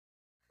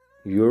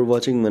You're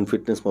watching Men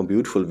Fitness, my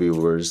beautiful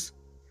viewers.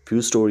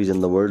 Few stories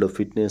in the world of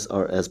fitness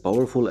are as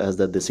powerful as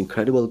that this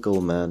incredible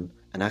Cowman,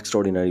 an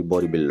extraordinary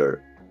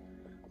bodybuilder.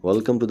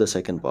 Welcome to the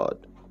second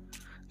part.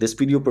 This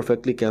video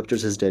perfectly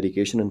captures his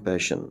dedication and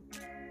passion,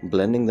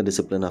 blending the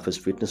discipline of his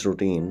fitness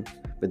routine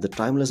with the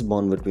timeless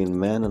bond between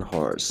man and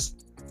horse.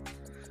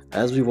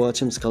 As we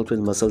watch him sculpt his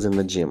muscles in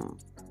the gym,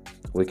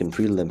 we can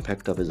feel the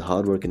impact of his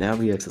hard work in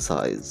every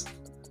exercise,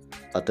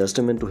 a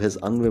testament to his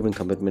unwavering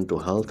commitment to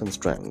health and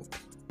strength.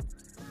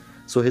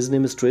 So his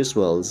name is Trace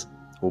Wells,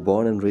 who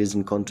born and raised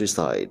in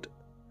countryside.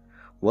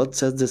 What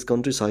sets this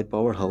countryside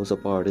powerhouse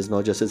apart is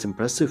not just his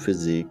impressive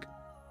physique,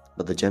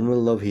 but the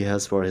genuine love he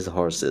has for his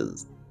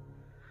horses.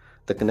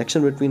 The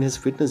connection between his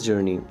fitness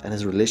journey and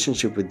his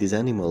relationship with these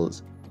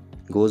animals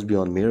goes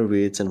beyond mere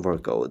weights and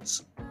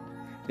workouts.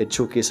 It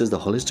showcases the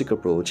holistic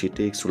approach he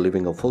takes to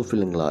living a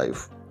fulfilling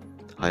life,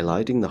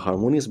 highlighting the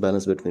harmonious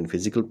balance between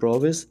physical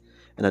prowess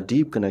and a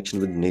deep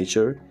connection with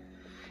nature.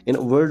 In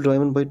a world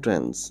driven by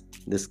trends,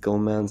 this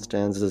Cowman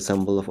stands as a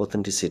symbol of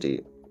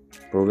authenticity,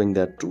 proving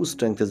that true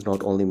strength is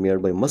not only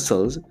made by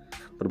muscles,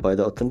 but by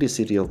the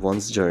authenticity of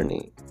one's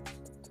journey.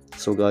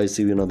 So guys,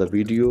 see you in another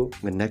video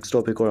with next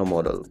topic or a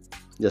model.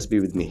 Just be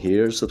with me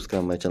here,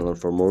 subscribe my channel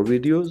for more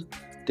videos.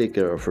 Take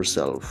care of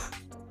yourself.